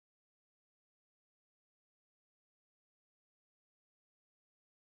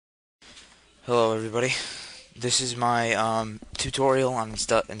Hello everybody, this is my tutorial on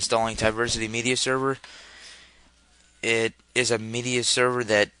installing Tversity Media Server. It is a media server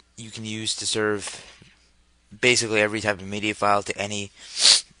that you can use to serve basically every type of media file to any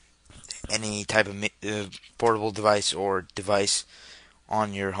type of portable device or device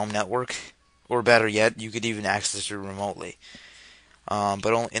on your home network, or better yet, you could even access it remotely.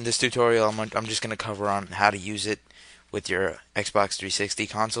 But in this tutorial, I'm just going to cover on how to use it with your Xbox 360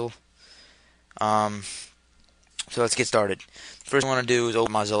 console. Um, So let's get started. First, what I want to do is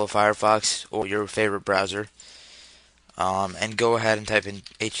open Mozilla Firefox or your favorite browser, and go ahead and type in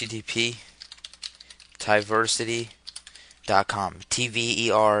http tversity.com,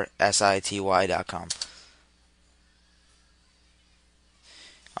 tversity.com.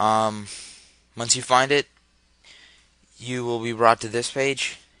 Once you find it, you will be brought to this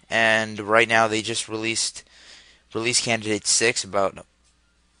page, and right now they just released release candidate 6 about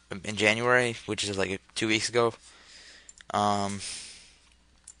in January, which is like 2 weeks ago. You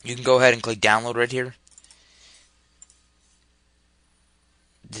can go ahead and click download right here.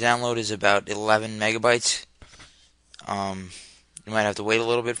 The download is about 11 megabytes. You might have to wait a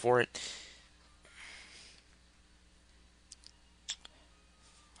little bit for it.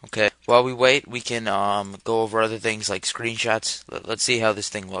 Okay, while we wait, we can go over other things like screenshots. Let's see how this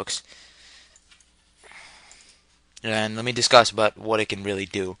thing looks. And let me discuss about what it can really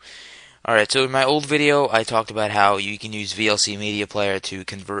do. Alright, so in my old video, I talked about how you can use VLC Media Player to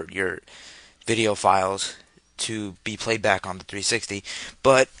convert your video files to be played back on the 360.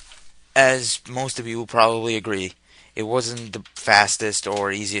 But as most of you will probably agree, it wasn't the fastest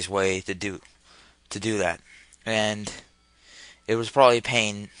or easiest way to do that. And it was probably a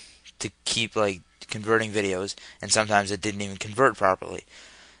pain to keep like converting videos, and sometimes it didn't even convert properly.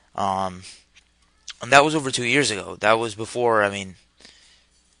 And that was over 2 years ago. That was before,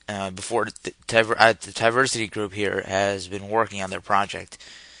 before the Tversity group here has been working on their project.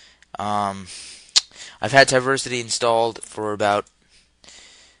 I've had Tversity installed for about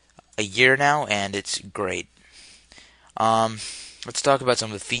a year now, and it's great. Let's talk about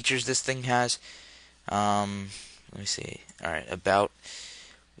some of the features this thing has. Let me see. Alright, about.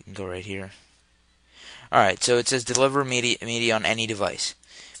 We can go right here. Alright, so it says deliver media on any device.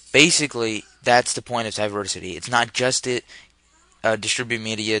 Basically, that's the point of Tversity. It's not just to distribute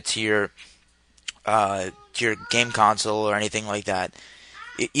media to your game console or anything like that.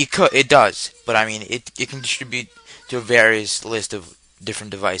 It does, but I mean, it can distribute to a various list of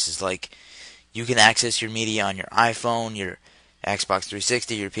different devices. Like, you can access your media on your iPhone, your Xbox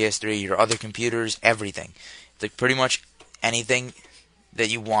 360, your PS3, your other computers, everything. Like, pretty much anything that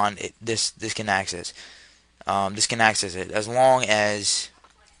you want, this can access. This can access it as long as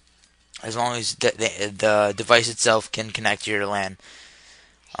the device itself can connect to your LAN.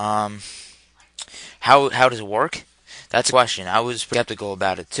 How does it work? That's a question. I was skeptical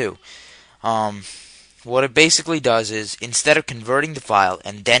about it too. What it basically does is, instead of converting the file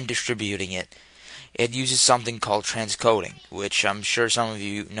and then distributing it, it uses something called transcoding, which I'm sure some of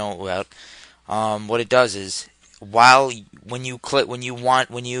you know about. What it does is, when you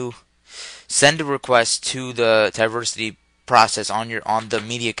send a request to the Tversity process on the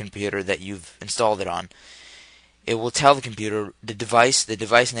media computer that you've installed it on, it will tell the computer the device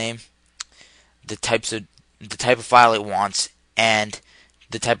name, the type of file it wants, and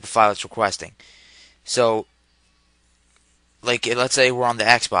the type of file it's requesting. So, like, let's say we're on the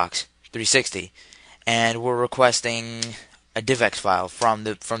Xbox 360, and we're requesting a DivX file from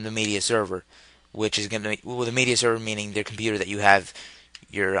the media server, which is going to be, well, the media server meaning the computer that you have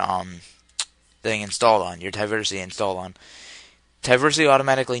your thing installed on, your Tversity installed on. Tversity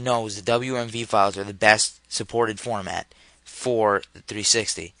automatically knows the WMV files are the best supported format for the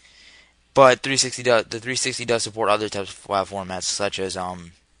 360. But the 360 does support other types of file formats, such as I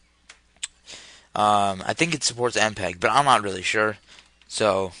think it supports MPEG, but I'm not really sure.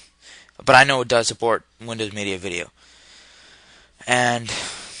 So, but I know it does support Windows Media Video. And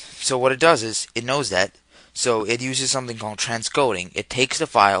so what it does is, it knows that, so it uses something called transcoding. It takes the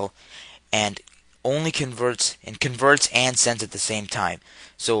file and only converts and sends at the same time.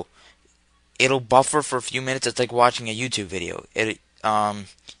 So it'll buffer for a few minutes. It's like watching a YouTube video. You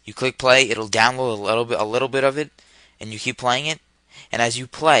click play, it'll download a little bit of it, and you keep playing it. And as you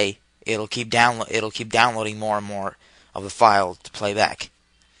play, it'll keep downloading more and more of the file to play back.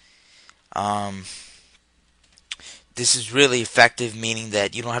 This is really effective, meaning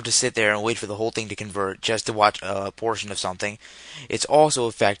that you don't have to sit there and wait for the whole thing to convert just to watch a portion of something. It's also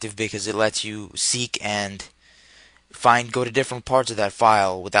effective because it lets you seek and go to different parts of that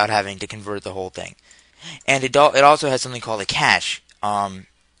file without having to convert the whole thing. And it also has something called a cache,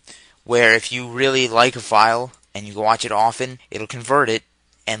 where if you really like a file and you watch it often, it'll convert it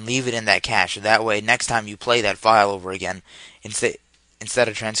and leave it in that cache. So that way, next time you play that file over again, instead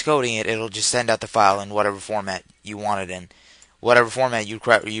of transcoding it, it'll just send out the file in whatever format you want it in, whatever format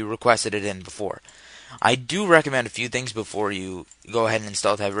you requested it in before. I do recommend a few things before you go ahead and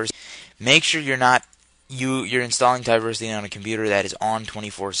install Tversity. Make sure you're installing Tversity on a computer that is on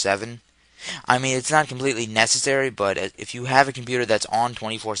 24/7. I mean, it's not completely necessary, but if you have a computer that's on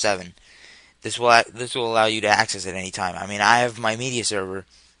 24/7, this will allow you to access it anytime. I mean, I have my media server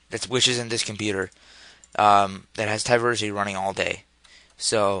which is in this computer that has Tversity running all day.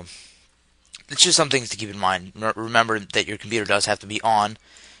 So it's just some things to keep in mind. Remember that your computer does have to be on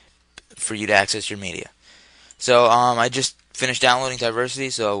for you to access your media. So I just finished downloading Tversity,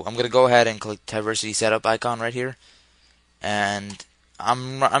 so I'm gonna go ahead and click Tversity setup icon right here, and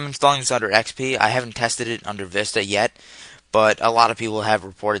I'm installing this under XP. I haven't tested it under Vista yet, but a lot of people have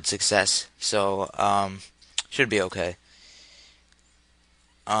reported success, so should be okay.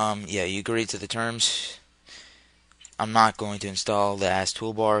 Yeah, you agree to the terms. I'm not going to install the AS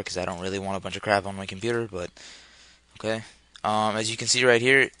toolbar because I don't really want a bunch of crap on my computer, but okay. As you can see right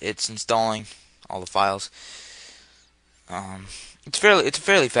here, it's installing all the files. It's a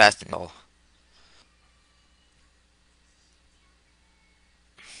fairly fast install.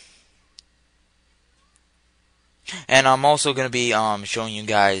 And I'm also going to be showing you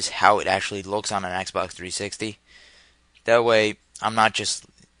guys how it actually looks on an Xbox 360. That way, I'm not just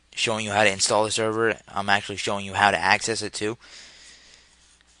showing you how to install the server, I'm actually showing you how to access it too.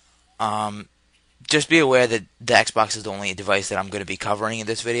 Just be aware that the Xbox is the only device that I'm going to be covering in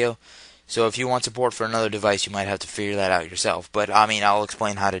this video. So if you want support for another device, you might have to figure that out yourself. But I mean, I'll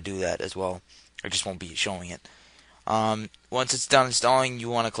explain how to do that as well. I just won't be showing it. Once it's done installing, you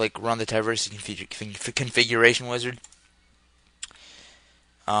want to click Run the Tversity Configuration Wizard.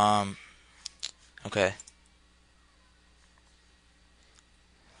 Okay.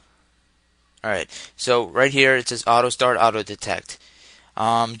 Alright, so right here it says auto start, auto detect.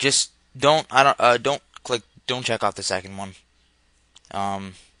 Just don't check off the second one.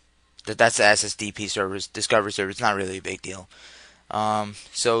 That's the SSDP servers, Discovery server. It's not really a big deal.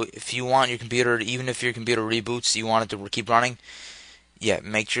 So if you want your computer, even if your computer reboots, you want it to keep running, yeah,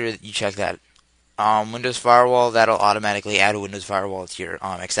 make sure that you check that. Windows Firewall, that'll automatically add a Windows Firewall to your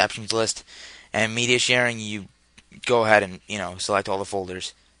exceptions list. And media sharing, you go ahead and select all the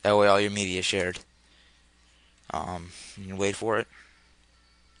folders. That way all your media is shared. You can wait for it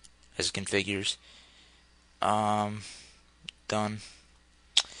as it configures. Done.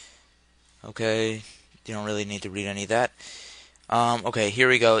 Okay, you don't really need to read any of that. Okay, here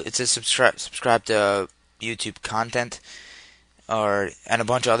we go. It says subscribe to YouTube content and a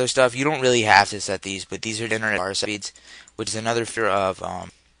bunch of other stuff. You don't really have to set these, but these are internet RSS feeds, which is another feature of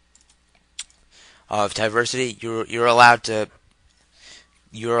Tversity.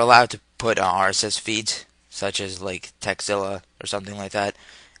 You're allowed to put RSS feeds such as like Texzilla or something like that.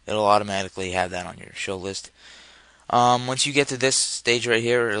 It'll automatically have that on your show list. Once you get to this stage right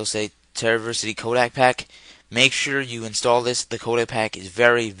here, it'll say Tversity Codec Pack. Make sure you install this. The codec pack is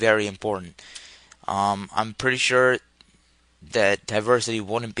very, very important. I'm pretty sure that Tversity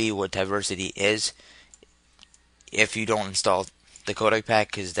wouldn't be what Tversity is if you don't install the codec pack,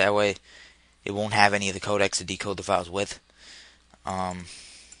 because that way it won't have any of the codecs to decode the files with.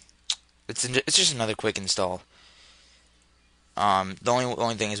 It's just another quick install. The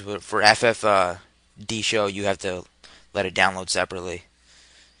only thing is for FFD show, you have to let it download separately.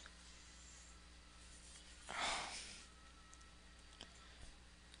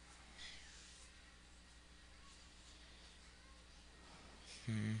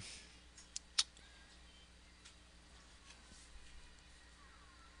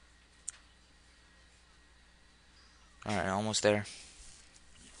 Alright, almost there.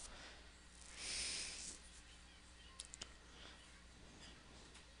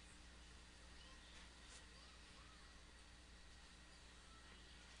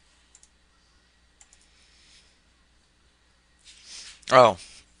 Oh,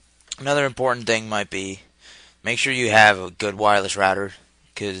 another important thing might be make sure you have a good wireless router,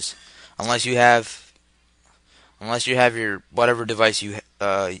 because unless you have your whatever device you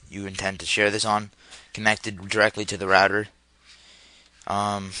intend to share this on connected directly to the router,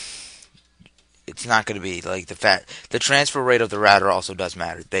 it's not going to be like the transfer rate of the router also does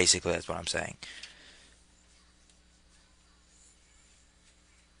matter. Basically, that's what I'm saying.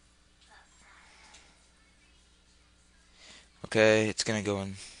 Okay, it's gonna go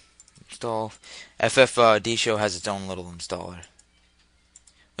and install. FFD show has its own little installer.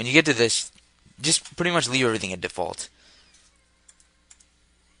 When you get to this, just pretty much leave everything at default.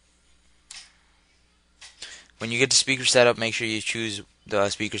 When you get to speaker setup, make sure you choose the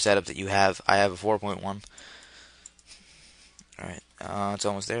speaker setup that you have. I have a 4.1. Alright, it's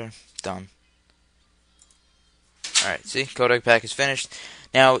almost there. Done. Alright, see? Codec pack is finished.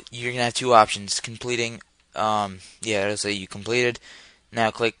 Now, you're going to have two options. Completing, it'll say you completed. Now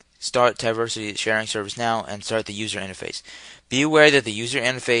click Start Tversity Sharing Service Now and start the user interface. Be aware that the user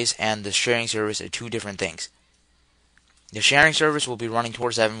interface and the sharing service are two different things. The sharing service will be running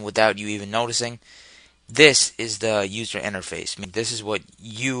 24/7 without you even noticing. This is the user interface. I mean, this is what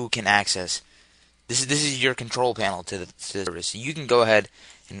you can access. This is your control panel to the service. So you can go ahead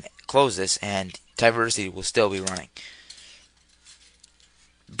and close this, and Tversity will still be running.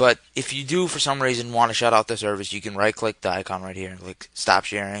 But if you do, for some reason, want to shut off the service, you can right-click the icon right here and click Stop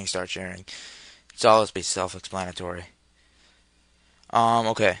Sharing, Start Sharing. It's all self-explanatory.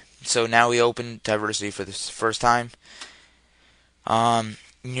 Okay, so now we open Tversity for the first time.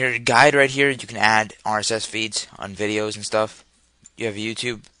 In your guide right here, you can add RSS feeds on videos and stuff. You have a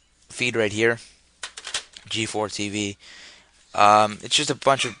YouTube feed right here, G4 TV. It's just a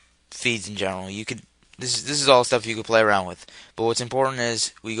bunch of feeds in general. You could this is all stuff you could play around with. But what's important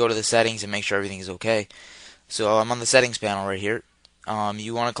is we go to the settings and make sure everything is okay. So I'm on the settings panel right here.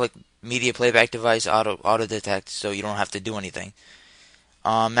 You want to click Media Playback Device Auto Detect so you don't have to do anything.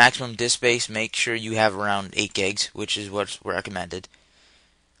 Maximum disk space, make sure you have around 8 gigs, which is what's recommended.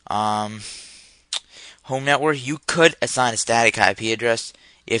 Home network, you could assign a static IP address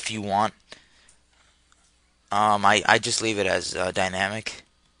if you want. I just leave it as dynamic.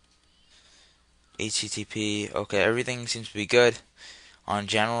 HTTP, okay, everything seems to be good. On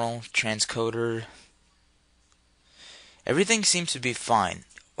general, transcoder, everything seems to be fine.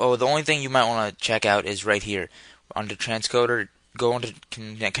 Oh, the only thing you might want to check out is right here. Under transcoder, go into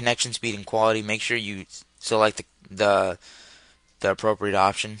connection speed and quality. Make sure you select the appropriate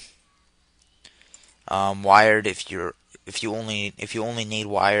option. Wired, if you only need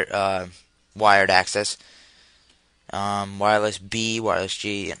wired access. Wireless B, wireless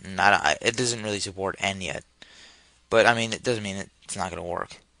G, it doesn't really support N yet. But I mean, it doesn't mean it's not going to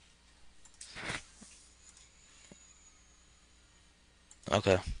work.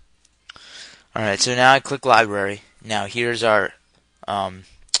 Okay. Alright, so now I click library. Now here's our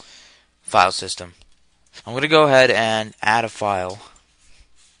file system. I'm going to go ahead and add a file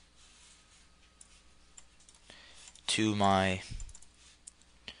to my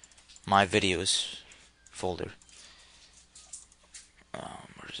videos folder.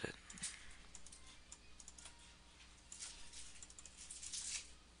 Where is it?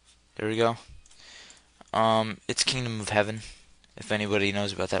 There we go. It's Kingdom of Heaven, if anybody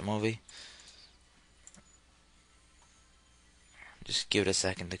knows about that movie. Just give it a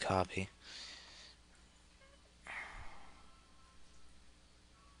second to copy.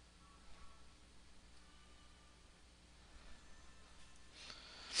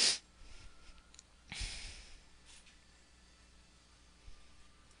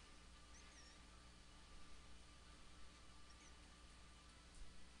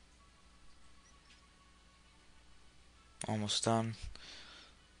 Almost done.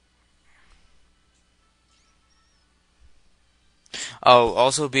 Oh,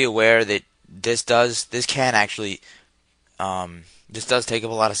 also be aware that this does take up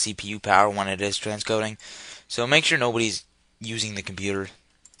a lot of CPU power when it is transcoding. So make sure nobody's using the computer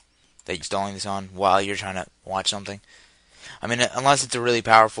that you're installing this on while you're trying to watch something. I mean, unless it's a really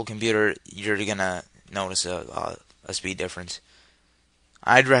powerful computer, you're gonna notice a speed difference.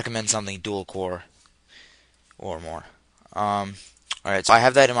 I'd recommend something dual core or more. Alright, so I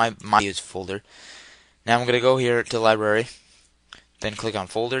have that in my videos folder. Now I'm gonna go here to library, then click on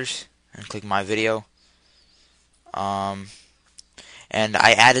folders and click my video. And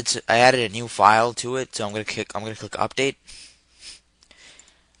I added a new file to it, so I'm gonna click update.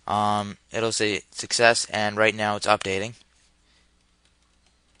 It'll say success, and right now it's updating.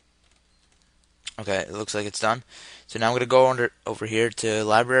 Okay, it looks like it's done. So now I'm gonna go over here to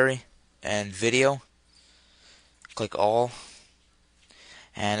library and video. Click all,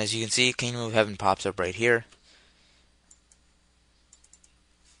 and as you can see, Kingdom of Heaven pops up right here.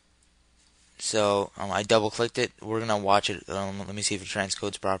 So I double clicked it. We're gonna watch it. Let me see if it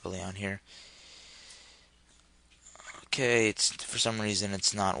transcodes properly on here. Okay, for some reason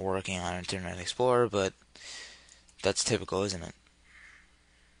it's not working on Internet Explorer, but that's typical, isn't it?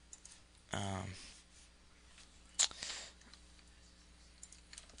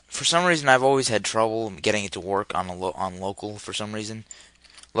 For some reason, I've always had trouble getting it to work on local. For some reason,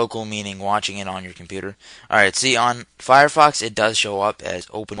 local meaning watching it on your computer. All right, see, on Firefox it does show up as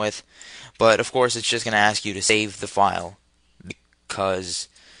open with, but of course it's just going to ask you to save the file because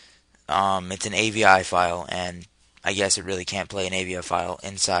It's an AVI file, and I guess it really can't play an AVI file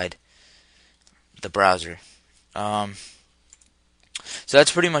inside the browser. So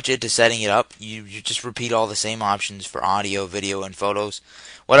that's pretty much it to setting it up. You just repeat all the same options for audio, video, and photos,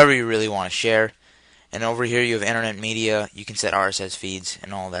 whatever you really want to share. And over here you have internet media. You can set RSS feeds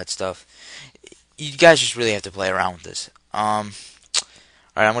and all that stuff. You guys just really have to play around with this. Alright,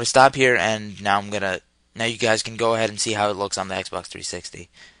 I'm going to stop here, and now you guys can go ahead and see how it looks on the Xbox 360.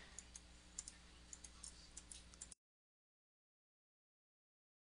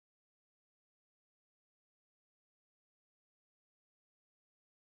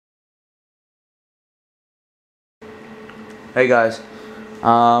 Hey guys,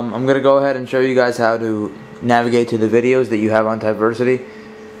 I'm going to go ahead and show you guys how to navigate to the videos that you have on Tversity.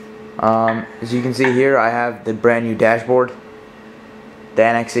 As you can see here, I have the brand new dashboard, the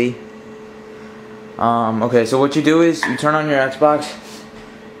NXE. Okay, so what you do is you turn on your Xbox,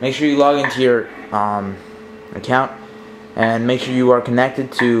 make sure you log into your account, and make sure you are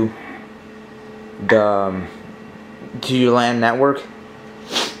connected to your LAN network.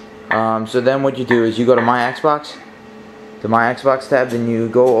 So then what you do is you go to My Xbox, the My Xbox tab, then you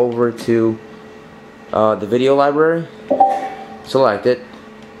go over to the video library, select it,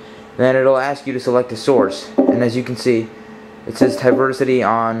 then it'll ask you to select a source, and as you can see, it says Tversity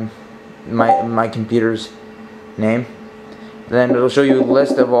on my computer's name. Then it'll show you a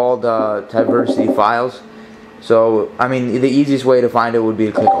list of all the Tversity files. So I mean, the easiest way to find it would be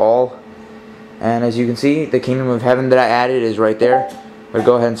to click all, and as you can see, the Kingdom of Heaven that I added is right there. I'm gonna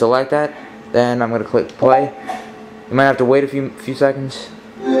go ahead and select that, then I'm gonna click play. You might have to wait a few seconds.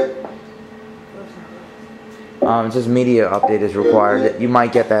 It says media update is required. You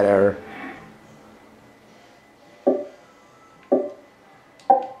might get that error.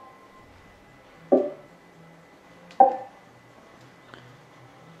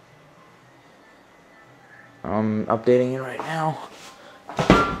 I'm updating it right now.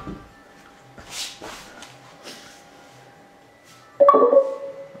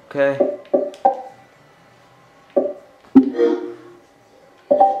 Okay.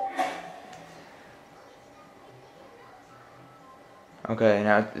 Okay,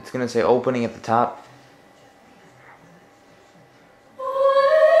 now it's going to say opening at the top.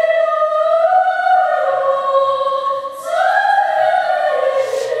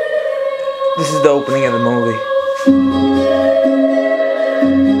 This is the opening of the movie.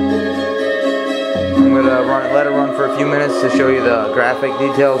 I'm going to let it run for a few minutes to show you the graphic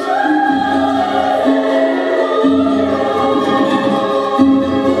details.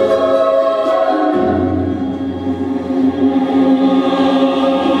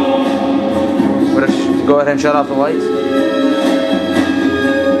 Go ahead and shut off the lights.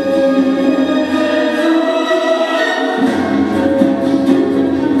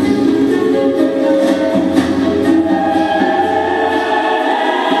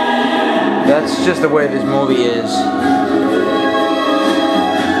 That's just the way this movie is.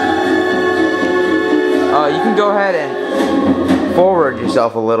 You can go ahead and forward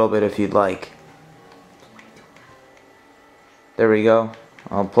yourself a little bit if you'd like. There we go.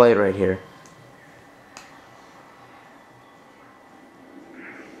 I'll play it right here.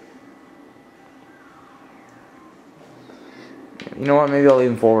 You know what, maybe I'll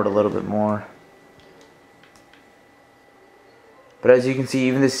even forward a little bit more. But as you can see,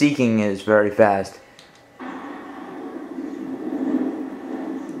 even the seeking is very fast.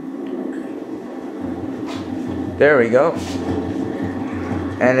 There we go.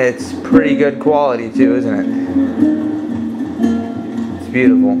 And it's pretty good quality too, isn't it? It's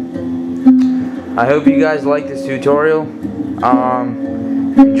beautiful. I hope you guys like this tutorial.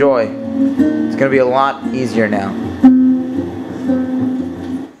 Enjoy. It's going to be a lot easier now.